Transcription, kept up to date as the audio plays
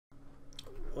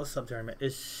What's up, Journeyman?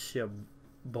 It's your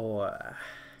boy,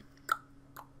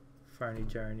 Ferni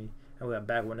Journey, and we're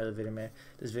back with another video, man.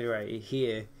 This video right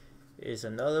here is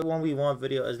another 1v1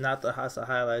 video. It's not the Hasa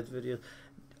highlights video.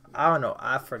 I don't know.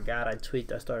 I forgot I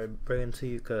tweaked. I started bringing to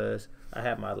you because I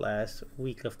had my last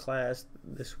week of class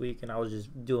this week, and I was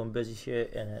just doing busy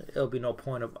shit, and it'll be no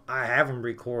point of I haven't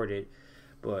recorded,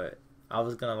 but I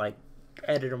was gonna like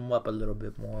edit them up a little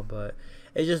bit more, but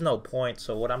it's just no point.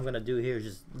 So what I'm gonna do here is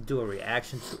just do a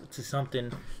reaction to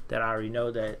something that I already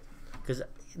know, that because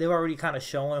they were already kind of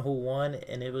showing who won,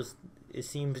 and it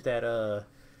seems that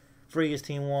Friga's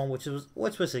team won, which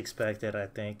was expected. I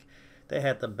think they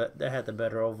had the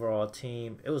better overall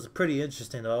team. It was pretty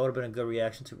interesting though. It would have been a good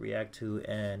reaction to react to,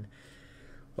 and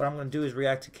what I'm gonna do is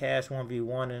react to Cash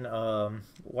 1v1 and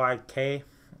YK,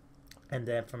 and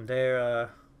then from there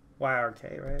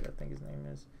YRK, right? I think his name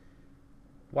is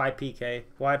YPK,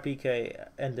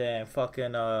 and then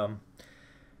fucking I'm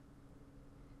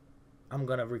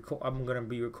gonna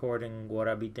be recording what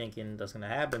I be thinking that's gonna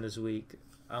happen this week.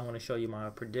 I'm gonna show you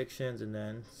my predictions and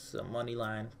then some money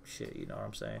line shit. You know what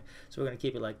I'm saying? So we're gonna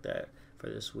keep it like that for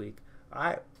this week. All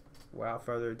right. Without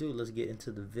further ado, let's get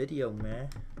into the video, man.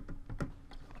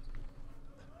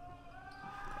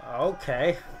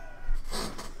 Okay.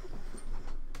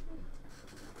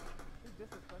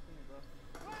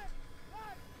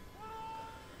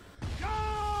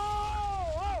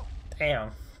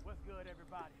 Damn. What's good,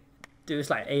 everybody? Dude,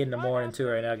 it's like 8 in the morning too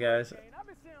right now, guys. I've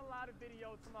been seeing a lot of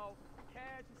videos about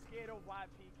Cash is scared of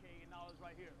YPK and all this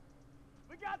right here.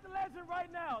 We got the legend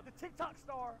right now, the TikTok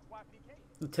star YPK.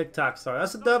 The TikTok star.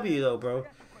 That's a W though, bro.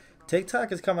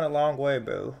 TikTok is coming a long way,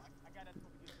 bro. I got that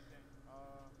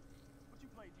what you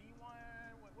play, D1?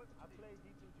 I played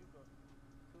D2 Juco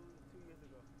two years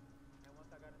ago. And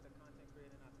once I got into content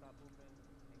creating, I stopped hooping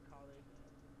in college and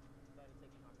started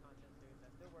taking my content serious. I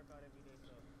still work out every day,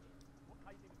 so how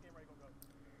you think this game right gonna go?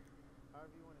 However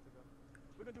you want it to go.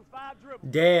 We're gonna do 5 dribbles.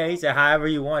 Damn, he said however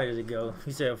you wanted it to go.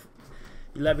 He said,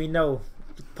 you let me know.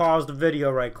 Pause the video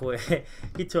right quick.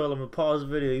 He told him to pause the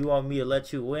video. You want me to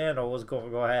let you win, or what's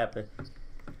going to happen?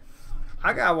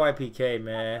 I got YPK,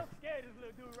 man.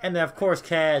 And then, of course,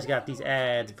 Cash got these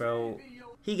ads, bro.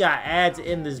 He got ads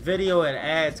in this video and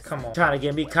ads. Come on. Trying to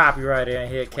get me copyrighted in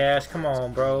here, Cash. Come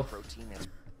on, bro.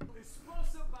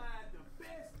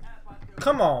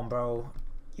 Come on, bro.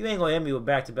 You ain't going to hit me with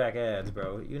back-to-back ads,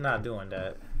 bro. You're not doing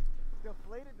that.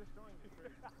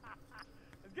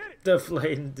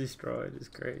 Deflated and destroyed is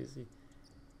crazy.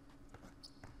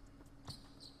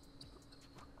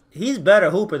 He's better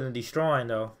hooper than destroying,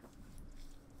 though.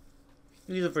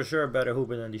 He's for sure better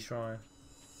hooper than destroying.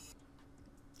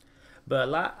 But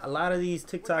a lot of these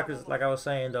TikTokers, like I was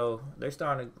saying though, they're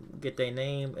starting to get their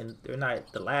name, and they're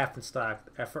not the laughing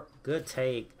stock. Good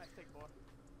take.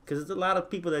 Cause there's a lot of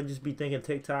people that just be thinking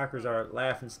TikTokers are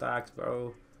laughing stocks,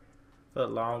 bro, for the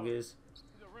longest.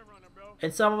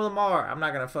 And some of them are. I'm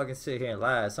not gonna fucking sit here and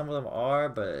lie. Some of them are,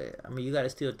 but I mean, you gotta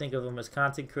still think of them as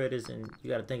content creators, and you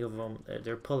gotta think of them that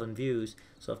they're pulling views.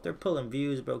 So if they're pulling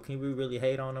views, bro, can we really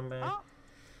hate on them, man?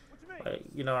 Like,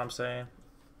 you know what I'm saying?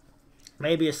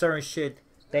 Maybe a certain shit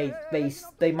they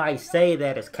might say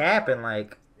that it's capping,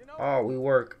 like, oh, we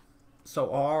work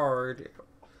so hard.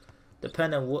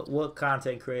 Depending on what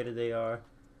content creator they are,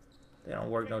 they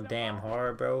don't work no damn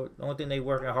hard, bro. The only thing they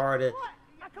working hard at.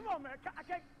 Come on, man. I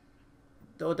can't.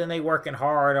 The only thing they working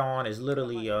hard on is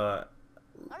literally their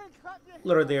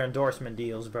endorsement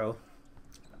deals, bro.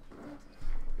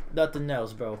 Nothing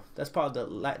else, bro. That's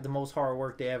probably the most hard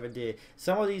work they ever did.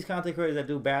 Some of these content creators that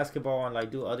do basketball and like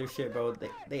do other shit, bro,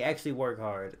 they actually work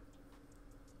hard.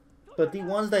 But the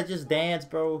ones that just dance,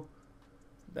 bro,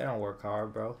 they don't work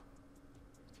hard, bro.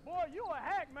 Boy, you a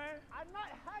hack, man. I'm not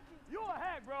hacking. You a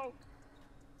hack, bro.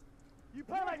 You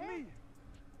play like me.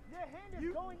 Your hand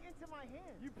is going into my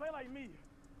hand. You play like me.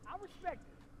 I respect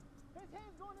it. His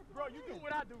hand's going into my hand. Bro, you do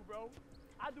what I do, bro.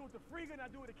 I do it to Friga and I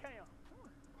do it to Cam.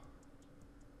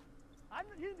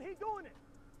 He doing it.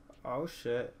 Oh,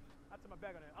 shit. I turn my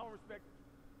back on that. I don't respect it.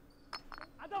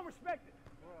 I don't respect it.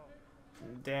 Bro.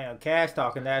 Damn, Cash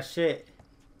talking that shit.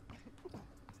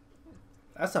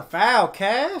 That's a foul,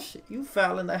 Cash. You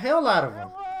fouling the hell out of him.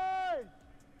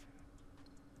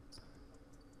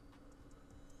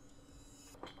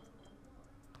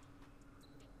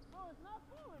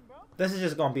 This is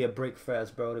just gonna be a brick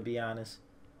fest, bro, to be honest.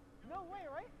 No way,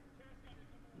 right?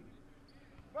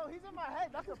 Bro, he's in my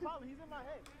head. That's the problem. He's in my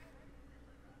head.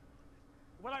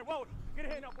 Well, like, whoa, get a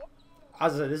hand up, boy. I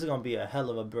was like, this is gonna be a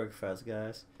hell of a brick fest,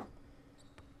 guys.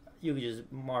 You can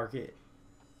just mark it.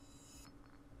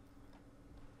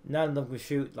 None of them can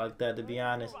shoot like that, to be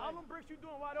honest. All them bricks you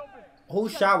doing wide open.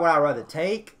 Whose shot would I rather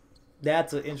take?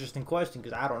 That's an interesting question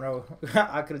because I don't know.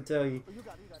 I couldn't tell you.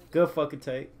 Good fucking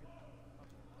take.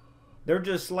 They're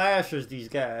just slashers, these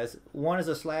guys. One is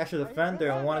a slasher defender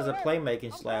and one is a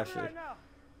playmaking slasher.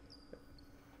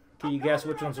 Can you guess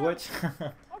which one's which? I'm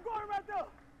going right there.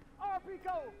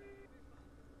 YPK.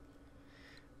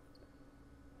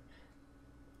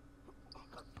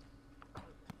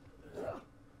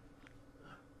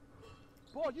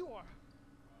 Boy, you are.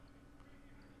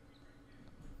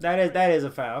 That is a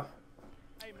foul.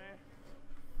 Hey, man.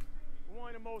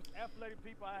 One of the most athletic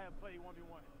people I have played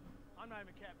 1v1. I'm not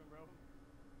even capping, bro.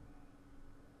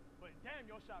 But damn,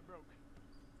 your shot broke.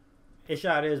 His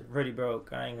shot is pretty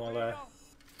broke. I ain't gonna lie.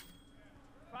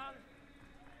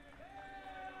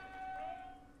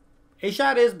 His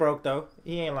shot is broke though.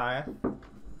 He ain't lying.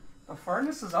 The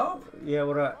furnace is up. Yeah,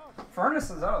 what up? Furnace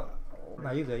is up.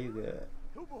 No, you good. You good.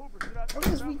 Hooper. What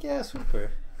is weak ass Hooper?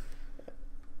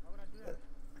 Why would I do that?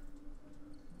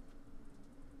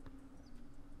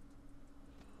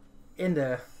 In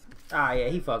the yeah,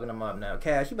 he fucking him up now.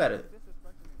 Cash, you better.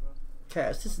 Disrespecting me, bro.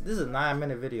 Cash, this is a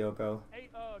 9-minute video, bro. 8-2,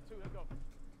 let's go.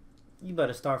 You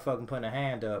better start fucking putting a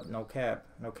hand up. No cap.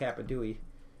 No cap of Dewey.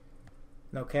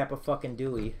 No cap of fucking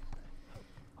Dewey.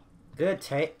 Good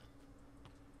take.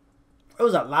 It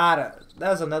was a lot of.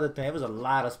 That's another thing. It was a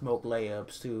lot of smoke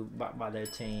layups too by their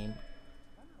team.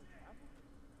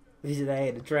 They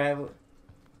had to travel.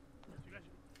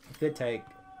 Good take.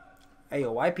 Hey,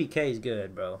 yo, YPK is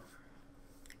good, bro.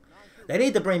 They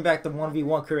need to bring back the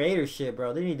 1v1 creator shit,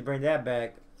 bro. They need to bring that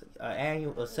back.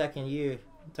 A second year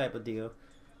type of deal.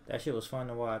 That shit was fun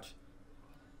to watch.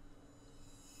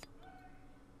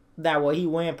 That way he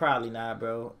win? Probably not,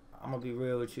 bro. I'm gonna be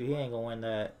real with you. He ain't gonna win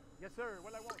that. Yes, sir.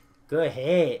 What I want. Good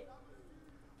hit.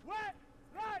 What?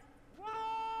 Right.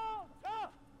 Whoa!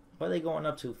 What are they going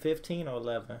up to? 15 or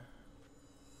 11?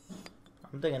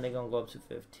 I'm thinking they're gonna go up to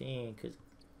 15 because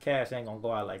Cash ain't gonna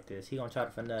go out like this. He gonna try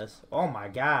to finesse. Oh my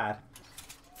god.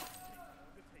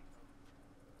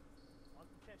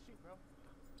 Can't shoot, bro.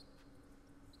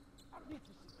 I need to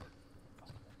shoot.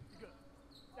 Good.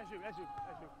 That's you.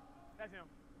 That's him.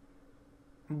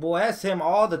 Boy, that's him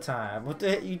all the time. What the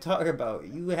heck you talking about?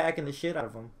 You hacking the shit out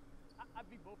of him. I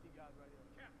beat both these guys right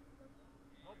here.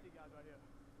 Both these guys right here.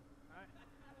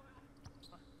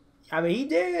 Alright? I mean, he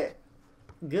did.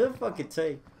 Good fucking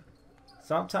take.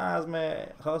 Sometimes,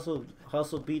 man, hustle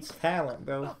beats talent,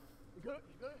 bro. You good?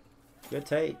 Good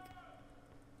take.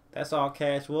 That's all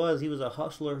Cash was. He was a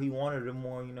hustler. He wanted it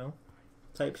more, you know,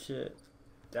 type shit.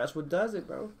 That's what does it,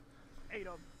 bro. 8 of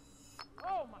them.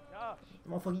 Oh my gosh.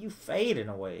 Motherfucker, you fading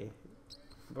away.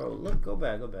 Bro, look, go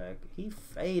back. He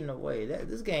fading away.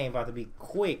 This game about to be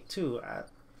quick, too.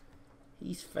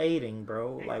 He's fading,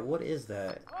 bro. Like, what is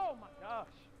that? Oh my gosh.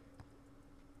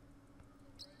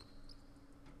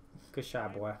 Good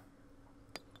shot, boy.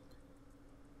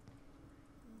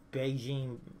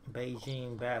 Beijing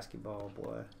basketball,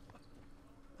 boy.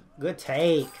 Good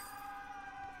take.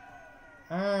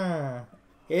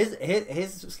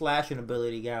 His slashing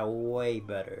ability got way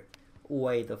better.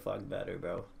 Way the fuck better,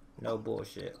 bro. No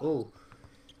bullshit. Ooh.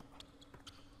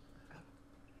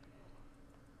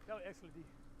 That was excellent D.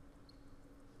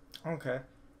 Okay.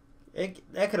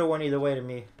 That could have went either way to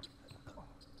me.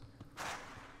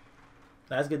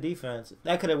 That's good defense.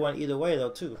 That could have went either way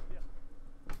though too.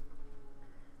 Yeah.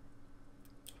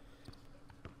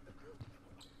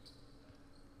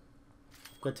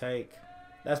 Good take.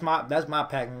 That's my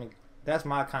packing. That's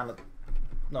my kind of.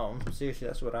 No, seriously,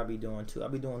 that's what I be doing too. I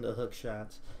be doing the hook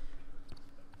shots.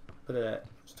 Look at that.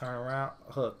 Just turn around,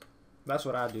 hook. That's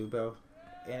what I do, bro.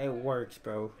 And it works,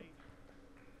 bro.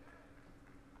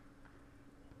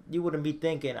 You wouldn't be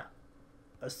thinking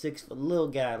a 6 foot little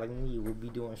guy like me would be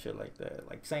doing shit like that.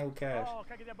 Like same with Cash. Oh,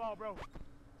 can I get that ball, bro? Come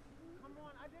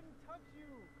on, I didn't touch you.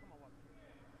 Come on,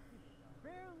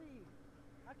 barely.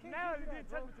 I can't. Now you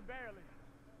didn't touch me to barely.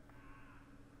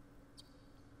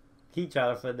 He tried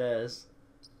to finesse.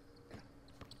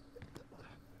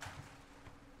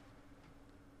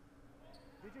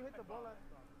 Did you hit the ball at?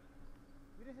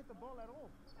 You didn't hit the ball at all.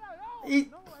 He-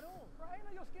 No, at all. Bro, I ain't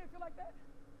know your skin feel like that.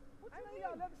 What you mean?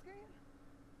 Y'all leather skin?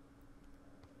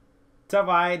 Tell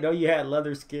me I didn't know you had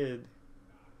leather skin.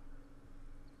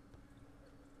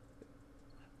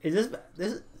 Is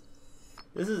this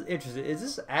is interesting. Is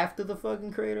this after the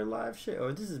fucking Creator Live shit,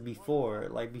 or this is before?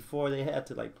 Like before they had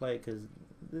to like play, because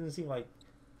it didn't seem like,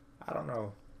 I don't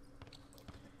know.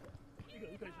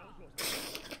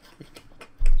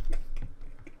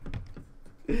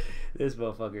 This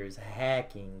motherfucker is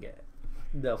hacking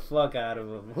the fuck out of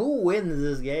him. Who wins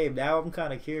this game? Now I'm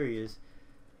kind of curious.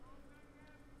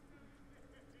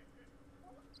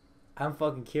 I'm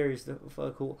fucking curious to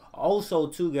fuck who. Also,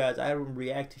 too, guys, I didn't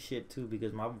react to shit too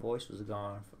because my voice was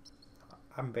gone.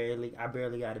 I barely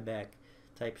got it back.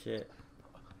 Type shit.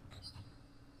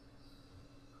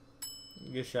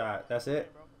 Good shot. That's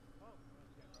it.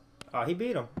 Oh, he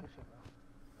beat him.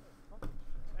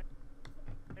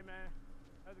 Hey man,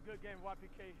 that was a good game.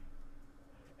 YPK,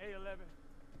 A11.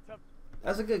 Tough.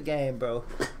 That's a good game, bro.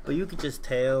 But you could just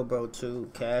tell, bro,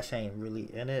 too. Cash ain't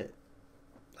really in it.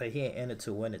 Like, he ain't in it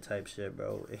to win it type shit,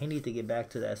 bro. He need to get back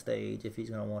to that stage if he's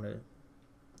gonna want to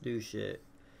do shit.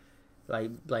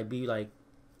 Like be like,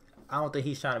 I don't think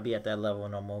he's trying to be at that level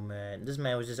no more, man. This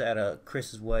man was just at a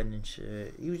Chris's wedding and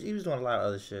shit. He was doing a lot of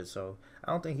other shit, so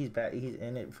I don't think he's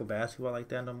in it for basketball like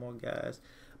that no more, guys.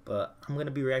 But I'm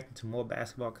gonna be reacting to more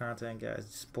basketball content, guys.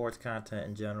 Sports content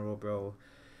in general, bro.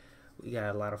 We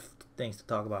got a lot of things to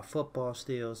talk about football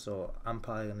still, so I'm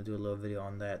probably gonna do a little video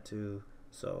on that too.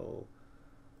 So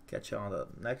catch you on the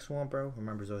next one, bro.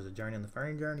 Remember, there's always a journey in the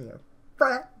Ferni journey. A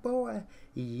frat boy,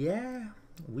 yeah.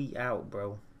 We out,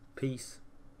 bro. Peace.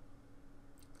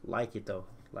 Like it though.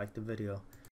 Like the video.